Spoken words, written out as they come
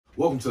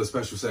Welcome to a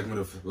special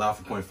segment of Live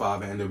for Point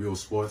 5 and NWO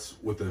Sports.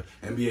 With the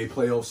NBA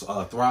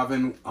playoffs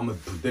thriving, I'm going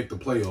to predict the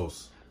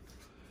playoffs.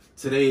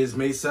 Today is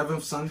May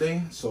 7th,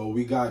 Sunday, so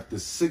we got the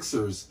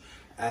Sixers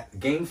at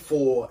Game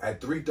 4 at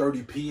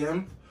 3:30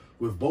 p.m.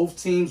 with both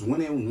teams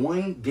winning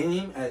one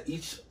game at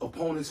each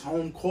opponent's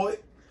home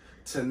court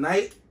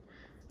tonight.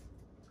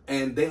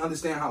 And they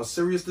understand how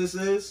serious this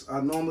is. I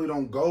normally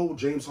don't go.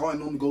 James Harden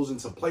normally goes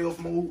into playoff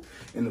mode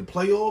in the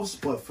playoffs.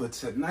 But for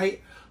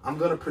tonight, I'm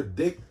going to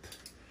predict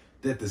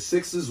that the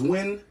Sixers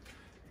win.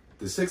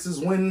 The Sixers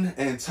win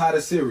and tie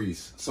the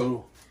series.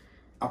 So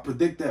I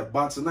predict that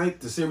by tonight,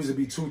 the series will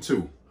be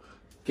 2-2.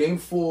 Game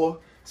 4,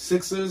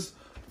 Sixers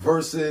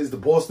versus the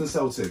Boston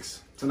Celtics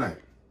tonight.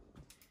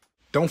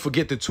 Don't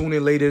forget to tune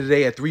in later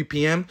today at 3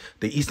 p.m.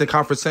 The Eastern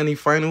Conference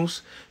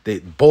semifinals, the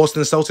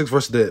Boston Celtics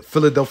versus the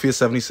Philadelphia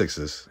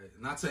 76ers.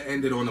 Not to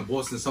end it on the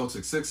Boston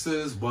Celtics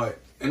Sixers, but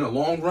in the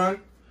long run,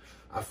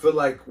 I feel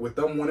like with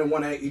them winning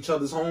one at each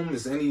other's home,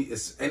 it's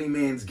any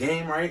man's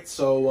game, right?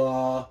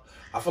 So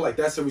I feel like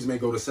that series may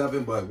go to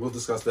 7, but we'll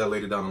discuss that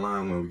later down the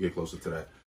line when we get closer to that.